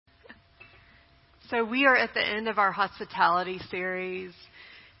So we are at the end of our hospitality series,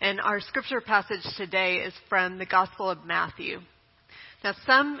 and our scripture passage today is from the Gospel of Matthew. Now,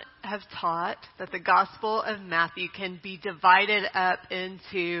 some have taught that the Gospel of Matthew can be divided up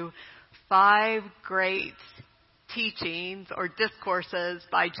into 5 great teachings or discourses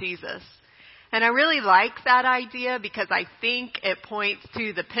by Jesus. And I really like that idea because I think it points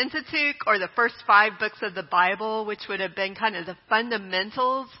to the Pentateuch, or the first 5 books of the Bible, which would have been kind of the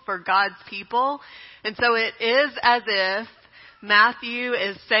fundamentals for God's people. And so it is as if Matthew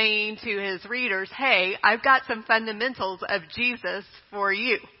is saying to his readers, hey, I've got some fundamentals of Jesus for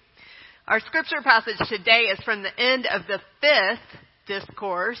you. Our scripture passage today is from the end of the 5th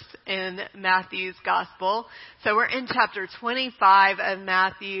discourse in Matthew's gospel. So we're in chapter 25 of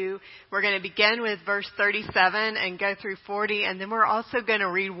Matthew. We're going to begin with verse 37 and go through 40, and then we're also going to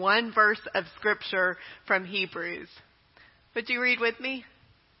read one verse of scripture from Hebrews. Would you read with me?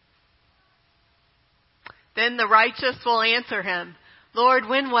 Then the righteous will answer him, Lord,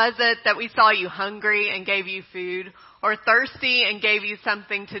 when was it that we saw you hungry and gave you food, or thirsty and gave you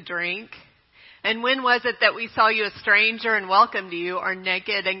something to drink? And when was it that we saw you a stranger and welcomed you, or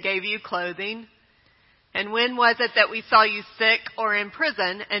naked and gave you clothing? And when was it that we saw you sick or in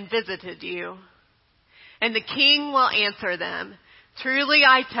prison and visited you? And the king will answer them, truly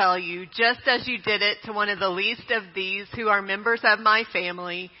I tell you, just as you did it to one of the least of these who are members of my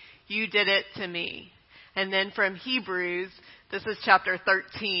family, you did it to me. And then from Hebrews, this is chapter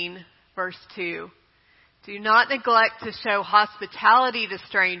 13, verse 2. Do not neglect to show hospitality to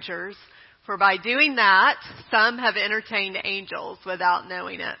strangers, for by doing that, some have entertained angels without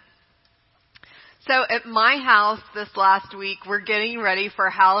knowing it. So at my house this last week, we're getting ready for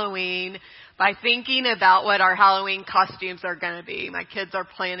Halloween by thinking about what our Halloween costumes are going to be. My kids are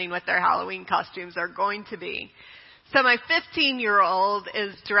planning what their Halloween costumes are going to be. So my 15-year-old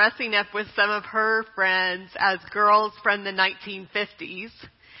is dressing up with some of her friends as girls from the 1950s.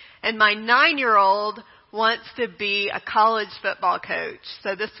 And my 9-year-old wants to be a college football coach.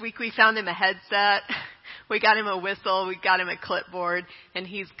 So this week we found him a headset. We got him a whistle. We got him a clipboard, and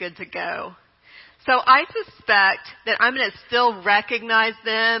he's good to go. So I suspect that I'm going to still recognize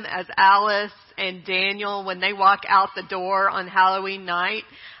them as Alice and Daniel when they walk out the door on Halloween night.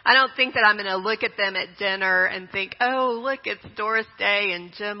 I don't think that I'm going to look at them at dinner and think, oh, look, it's Doris Day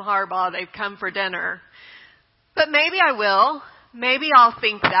and Jim Harbaugh. They've come for dinner. But maybe I will. Maybe I'll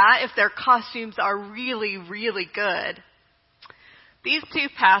think that if their costumes are really, really good. These 2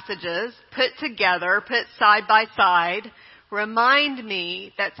 passages put together, put side by side, remind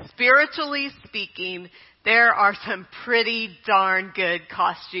me that spiritually speaking, there are some pretty darn good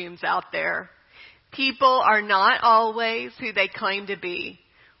costumes out there. People are not always who they claim to be.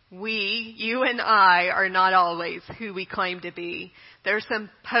 We, you and I, are not always who we claim to be. There's some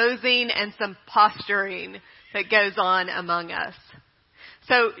posing and some posturing that goes on among us.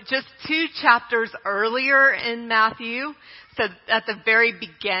 So just 2 chapters earlier in Matthew, so at the very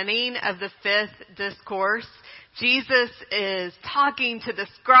beginning of the 5th discourse, Jesus is talking to the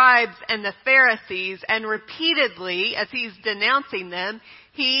scribes and the Pharisees, and repeatedly, as he's denouncing them,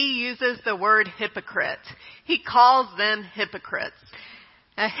 he uses the word hypocrite. He calls them hypocrites.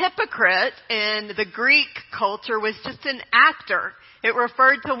 A hypocrite in the Greek culture was just an actor. It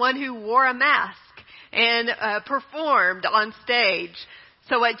referred to one who wore a mask and performed on stage.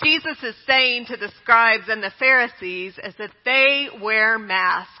 So what Jesus is saying to the scribes and the Pharisees is that they wear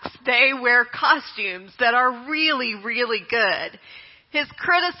masks. They wear costumes that are really, really good. His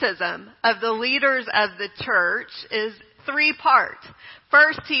criticism of the leaders of the church is 3-part.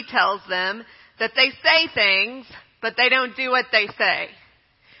 First, he tells them that they say things, but they don't do what they say.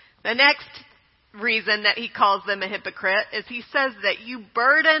 The next reason that he calls them a hypocrite is he says that you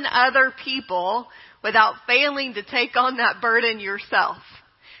burden other people without failing to take on that burden yourself.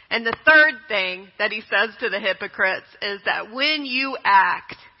 And the third thing that he says to the hypocrites is that when you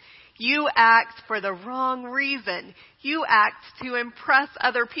act for the wrong reason. You act to impress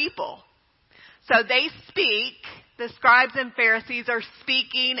other people. So they speak, the scribes and Pharisees are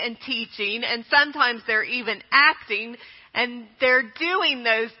speaking and teaching, and sometimes they're even acting, and they're doing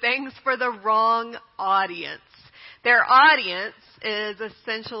those things for the wrong audience. Their audience is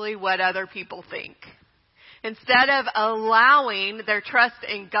essentially what other people think. Instead of allowing their trust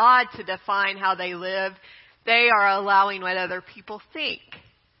in God to define how they live, they are allowing what other people think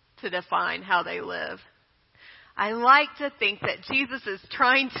to define how they live. I like to think that Jesus is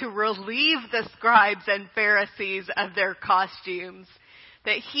trying to relieve the scribes and Pharisees of their costumes.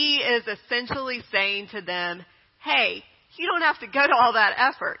 That he is essentially saying to them, hey, you don't have to go to all that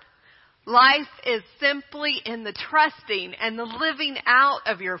effort. Life is simply in the trusting and the living out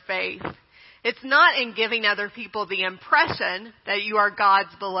of your faith. It's not in giving other people the impression that you are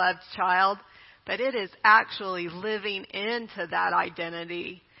God's beloved child, but it is actually living into that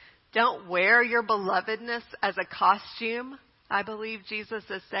identity. Don't wear your belovedness as a costume, I believe Jesus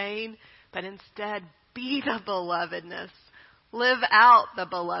is saying, but instead be the belovedness. Live out the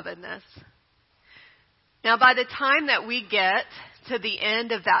belovedness. Now, by the time that we get to the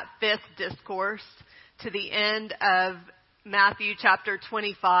end of that fifth discourse, to the end of Matthew chapter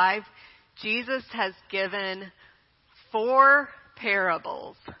 25, Jesus has given 4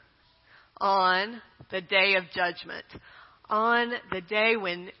 parables on the day of judgment, on the day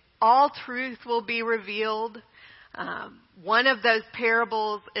when all truth will be revealed. One of those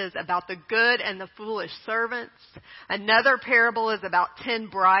parables is about the good and the foolish servants. Another parable is about 10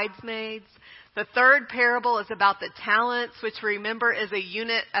 bridesmaids. The third parable is about the talents, which remember is a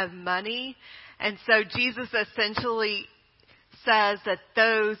unit of money. And so Jesus essentially says that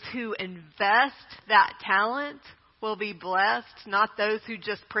those who invest that talent will be blessed, not those who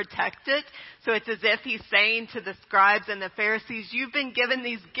just protect it. So it's as if he's saying to the scribes and the Pharisees, you've been given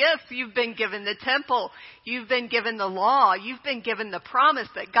these gifts. You've been given the temple. You've been given the law. You've been given the promise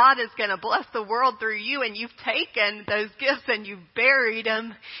that God is going to bless the world through you. And you've taken those gifts and you've buried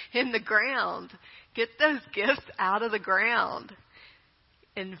them in the ground. Get those gifts out of the ground.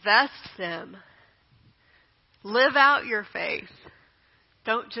 Invest them. Live out your faith.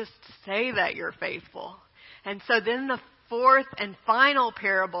 Don't just say that you're faithful. And so then the fourth and final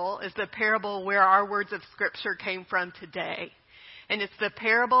parable is the parable where our words of Scripture came from today. And it's the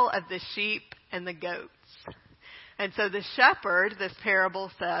parable of the sheep and the goats. And so the shepherd, this parable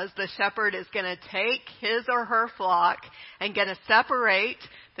says, the shepherd is going to take his or her flock and going to separate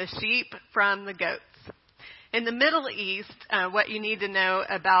the sheep from the goats. In the Middle East, what you need to know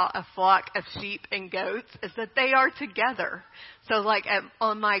about a flock of sheep and goats is that they are together. So like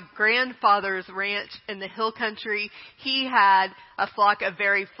on my grandfather's ranch in the hill country, he had a flock of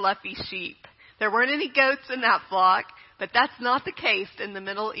very fluffy sheep. There weren't any goats in that flock, but that's not the case in the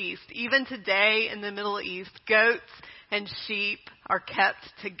Middle East. Even today in the Middle East, goats and sheep are kept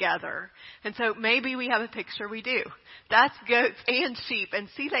together. And so maybe we have a picture, we do. That's goats and sheep. And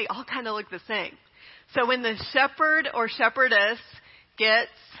see, they all kind of look the same. So when the shepherd or shepherdess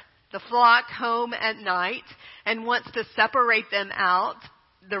gets the flock home at night and wants to separate them out,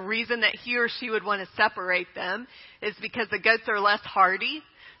 the reason that he or she would want to separate them is because the goats are less hardy.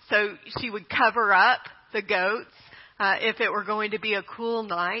 So she would cover up the goats if it were going to be a cool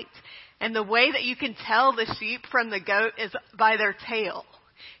night. And the way that you can tell the sheep from the goat is by their tail.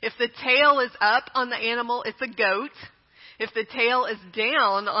 If the tail is up on the animal, it's a goat. If the tail is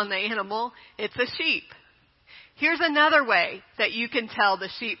down on the animal, it's a sheep. Here's another way that you can tell the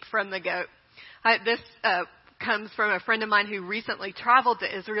sheep from the goat. This comes from a friend of mine who recently traveled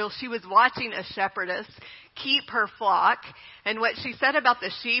to Israel. She was watching a shepherdess keep her flock. And what she said about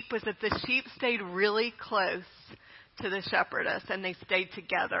the sheep was that the sheep stayed really close to the shepherdess and they stayed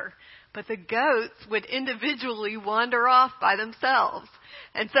together. But the goats would individually wander off by themselves.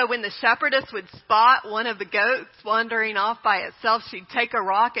 And so when the shepherdess would spot one of the goats wandering off by itself, she'd take a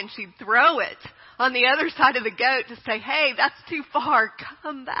rock and she'd throw it on the other side of the goat to say, hey, that's too far,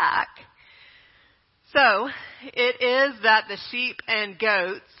 come back. So it is that the sheep and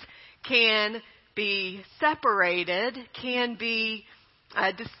goats can be separated, can be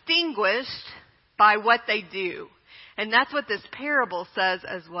distinguished by what they do. And that's what this parable says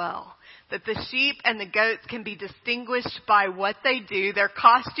as well. That the sheep and the goats can be distinguished by what they do. Their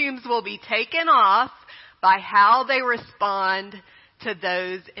costumes will be taken off by how they respond to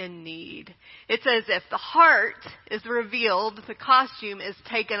those in need. It's as if the heart is revealed, the costume is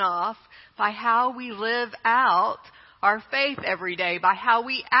taken off by how we live out our faith every day, by how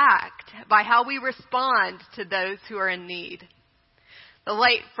we act, by how we respond to those who are in need. The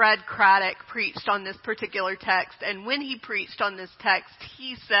late Fred Craddock preached on this particular text, and when he preached on this text,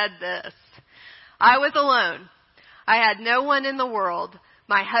 he said this: I was alone. I had no one in the world.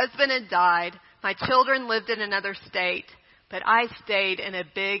 My husband had died. My children lived in another state, but I stayed in a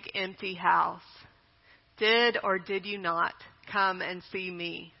big empty house. Did or did you not come and see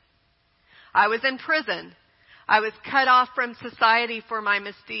me? I was in prison. I was cut off from society for my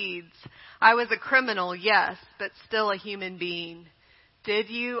misdeeds. I was a criminal, yes, but still a human being.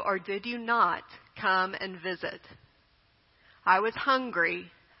 Did you or did you not come and visit? I was hungry.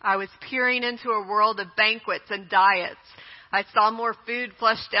 I was peering into a world of banquets and diets. I saw more food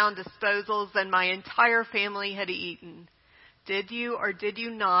flushed down disposals than my entire family had eaten. Did you or did you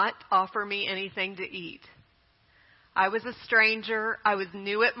not offer me anything to eat? I was a stranger. I was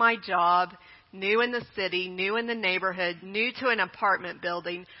new at my job. new in the city, new in the neighborhood, new to an apartment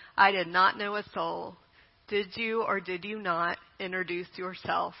building. I did not know a soul. Did you or did you not introduce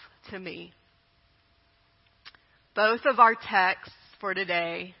yourself to me? Both of our texts for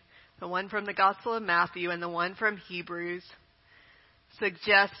today, the one from the Gospel of Matthew and the one from Hebrews,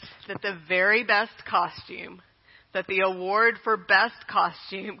 suggest that the very best costume, that the award for best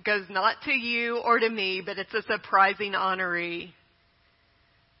costume goes not to you or to me, but it's a surprising honoree.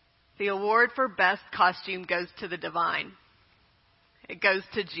 The award for best costume goes to the divine. It goes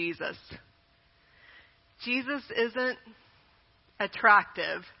to Jesus. Jesus isn't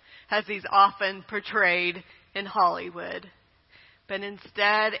attractive as he's often portrayed in Hollywood. But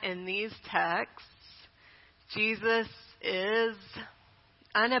instead, in these texts, Jesus is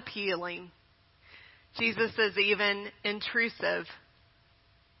unappealing. Jesus is even intrusive.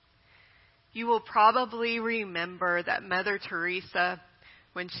 You will probably remember that Mother Teresa,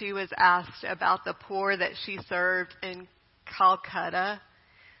 when she was asked about the poor that she served in Calcutta,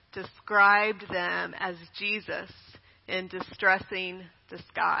 described them as Jesus in distressing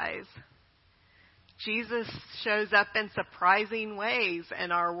disguise. Jesus shows up in surprising ways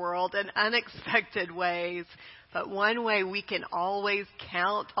in our world, in unexpected ways. But one way we can always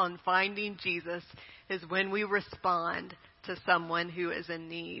count on finding Jesus is when we respond to someone who is in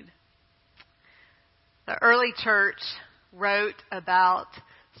need. The early church wrote about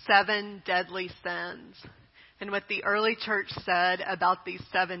 7 deadly sins. And what the early church said about these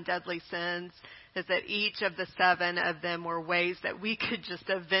 7 deadly sins is that each of the 7 of them were ways that we could just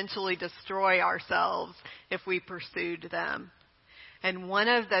eventually destroy ourselves if we pursued them. And one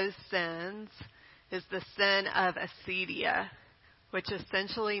of those sins is the sin of acedia, which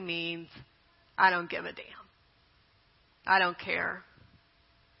essentially means, I don't give a damn. I don't care.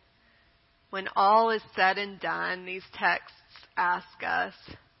 When all is said and done, these texts ask us,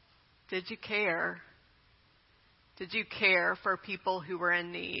 did you care? Did you care for people who were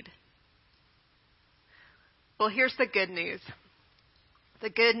in need? Well, here's the good news. The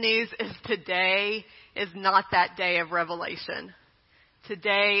good news is today is not that day of revelation.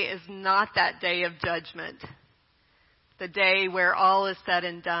 Today is not that day of judgment. The day where all is said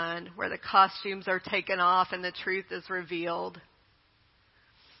and done, where the costumes are taken off and the truth is revealed.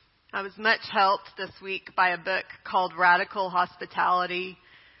 I was much helped this week by a book called Radical Hospitality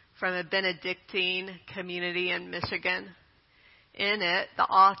from a Benedictine community in Michigan. In it, the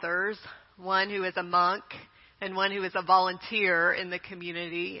authors, one who is a monk and one who is a volunteer in the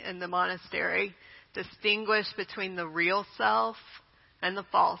community, in the monastery, distinguish between the real self and the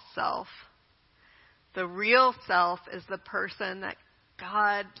false self. The real self is the person that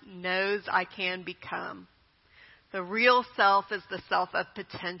God knows I can become. The real self is the self of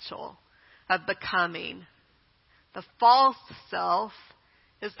potential, of becoming. The false self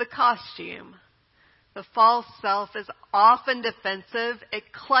is the costume. The false self is often defensive,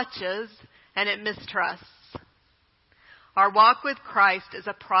 it clutches, and it mistrusts. Our walk with Christ is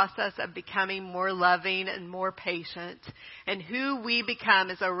a process of becoming more loving and more patient. And who we become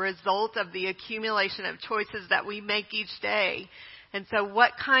is a result of the accumulation of choices that we make each day. And so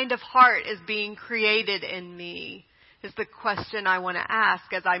what kind of heart is being created in me is the question I want to ask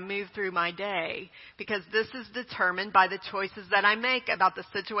as I move through my day. Because this is determined by the choices that I make about the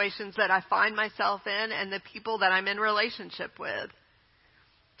situations that I find myself in and the people that I'm in relationship with.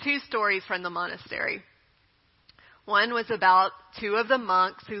 2 stories from the monastery. One was about 2 of the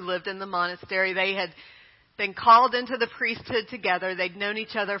monks who lived in the monastery. They had been called into the priesthood together. They'd known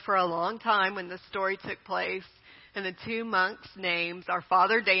each other for a long time when the story took place. And the 2 monks' names are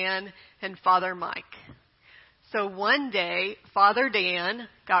Father Dan and Father Mike. So one day, Father Dan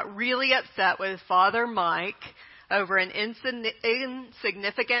got really upset with Father Mike over an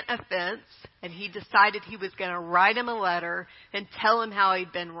insignificant offense, and he decided he was going to write him a letter and tell him how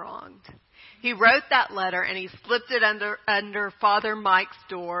he'd been wronged. He wrote that letter and he slipped it under Father Mike's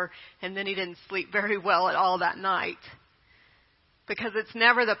door, and then he didn't sleep very well at all that night. Because it's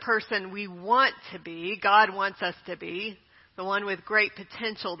never the person we want to be, God wants us to be, the one with great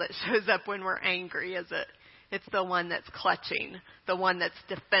potential that shows up when we're angry, is it? It's the one that's clutching, the one that's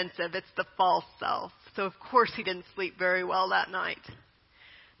defensive. It's the false self. So of course he didn't sleep very well that night.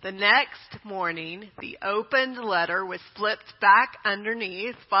 The next morning, the opened letter was flipped back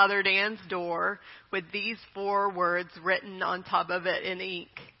underneath Father Dan's door with these 4 words written on top of it in ink.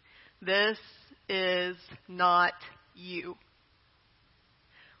 This is not you.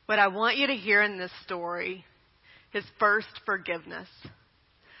 What I want you to hear in this story is first forgiveness.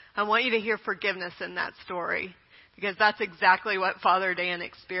 I want you to hear forgiveness in that story because that's exactly what Father Dan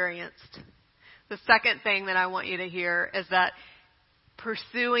experienced. The second thing that I want you to hear is that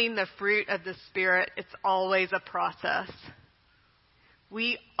pursuing the fruit of the Spirit, it's always a process.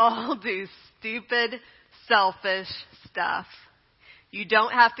 We all do stupid, selfish stuff. You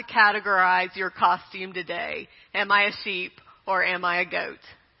don't have to categorize your costume today. Am I a sheep or am I a goat?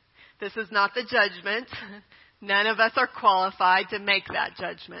 This is not the judgment. None of us are qualified to make that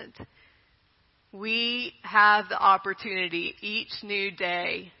judgment. We have the opportunity each new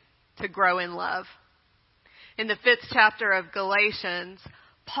day to grow in love. In the 5th chapter of Galatians,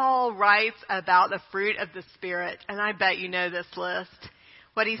 Paul writes about the fruit of the Spirit, and I bet you know this list.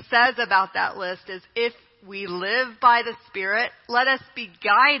 What he says about that list is, if we live by the Spirit, let us be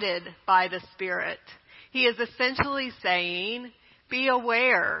guided by the Spirit. He is essentially saying, be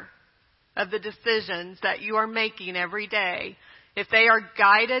aware of the decisions that you are making every day. If they are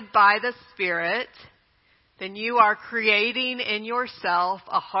guided by the Spirit, then you are creating in yourself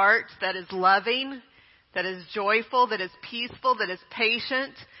a heart that is loving, that is joyful, that is peaceful, that is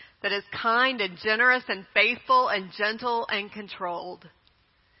patient, that is kind and generous and faithful and gentle and controlled.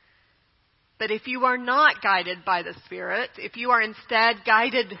 But if you are not guided by the Spirit, if you are instead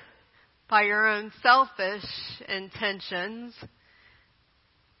guided by your own selfish intentions,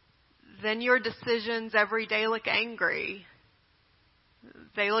 then your decisions every day look angry.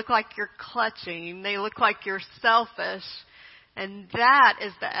 They look like you're clutching. They look like you're selfish. And that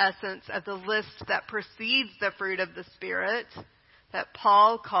is the essence of the list that precedes the fruit of the Spirit that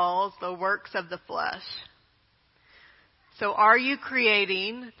Paul calls the works of the flesh. So are you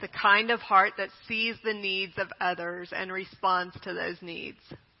creating the kind of heart that sees the needs of others and responds to those needs?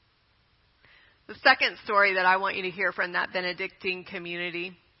 The second story that I want you to hear from that Benedictine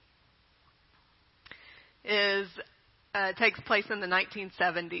community takes place in the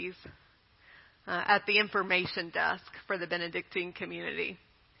 1970s at the information desk for the Benedictine community.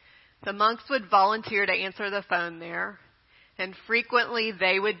 The monks would volunteer to answer the phone there, and frequently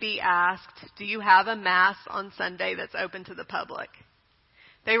they would be asked, do you have a Mass on Sunday that's open to the public?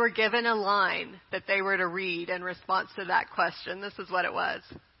 They were given a line that they were to read in response to that question. This is what it was.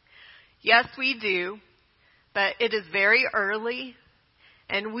 Yes, we do, but it is very early,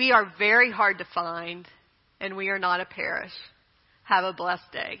 and we are very hard to find, and we are not a parish. Have a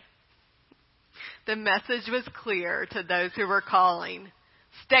blessed day. The message was clear to those who were calling.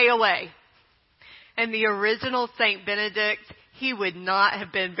 Stay away. And the original St. Benedict, he would not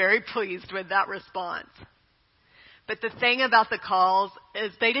have been very pleased with that response. But the thing about the calls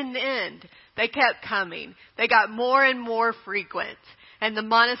is they didn't end. They kept coming. They got more and more frequent. And the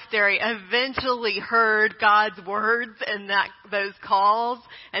monastery eventually heard God's words in those calls,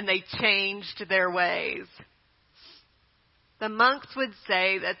 and they changed their ways. The monks would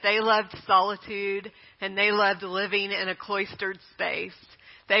say that they loved solitude and they loved living in a cloistered space.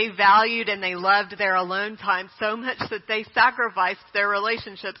 They valued and they loved their alone time so much that they sacrificed their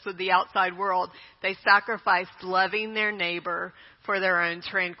relationships with the outside world. They sacrificed loving their neighbor for their own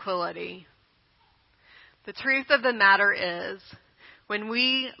tranquility. The truth of the matter is, when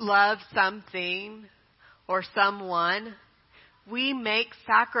we love something or someone, we make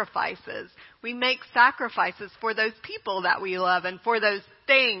sacrifices. We make sacrifices for those people that we love and for those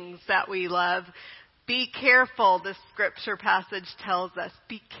things that we love. Be careful, the scripture passage tells us.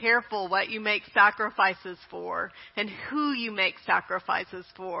 Be careful what you make sacrifices for and who you make sacrifices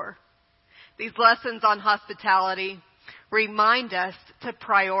for. These lessons on hospitality remind us to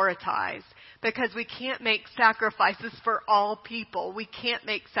prioritize, because we can't make sacrifices for all people. We can't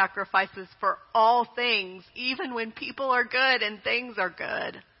make sacrifices for all things, even when people are good and things are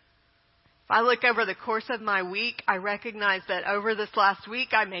good. If I look over the course of my week, I recognize that over this last week,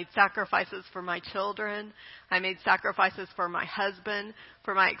 I made sacrifices for my children. I made sacrifices for my husband,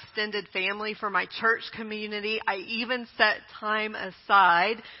 for my extended family, for my church community. I even set time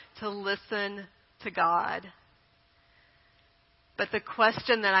aside to listen to God. But the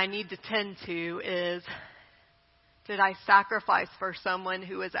question that I need to tend to is, did I sacrifice for someone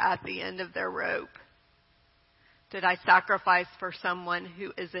who is at the end of their rope? Did I sacrifice for someone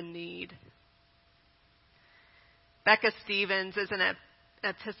who is in need? Becca Stevens is an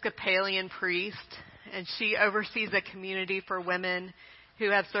Episcopalian priest, and she oversees a community for women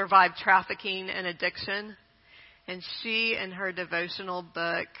who have survived trafficking and addiction. And she, in her devotional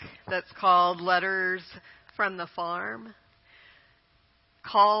book that's called Letters from the Farm,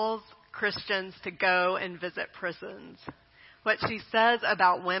 calls Christians to go and visit prisons. What she says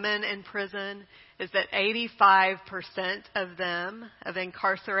about women in prison is that 85% of them, of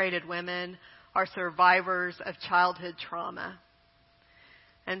incarcerated women, are survivors of childhood trauma.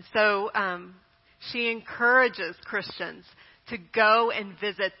 And so she encourages Christians to go and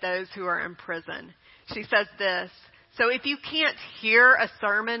visit those who are in prison. She says this: So if you can't hear a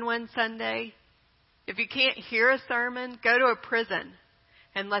sermon one Sunday, if you can't hear a sermon, go to a prison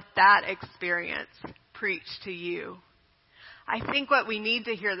and let that experience preach to you. I think what we need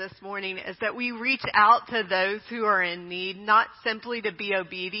to hear this morning is that we reach out to those who are in need, not simply to be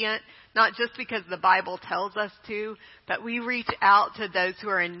obedient, not just because the Bible tells us to, but we reach out to those who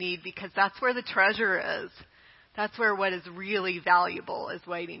are in need because that's where the treasure is. That's where what is really valuable is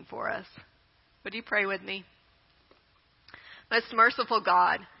waiting for us. Would you pray with me? Most merciful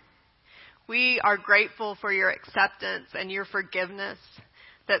God, we are grateful for your acceptance and your forgiveness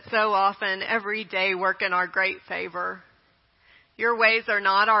that so often every day work in our great favor. Your ways are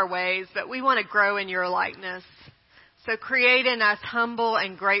not our ways, but we want to grow in your likeness. So create in us humble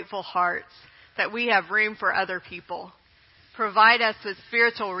and grateful hearts that we have room for other people. Provide us with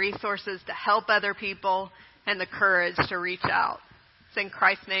spiritual resources to help other people and the courage to reach out. It's in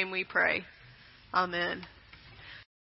Christ's name we pray. Amen.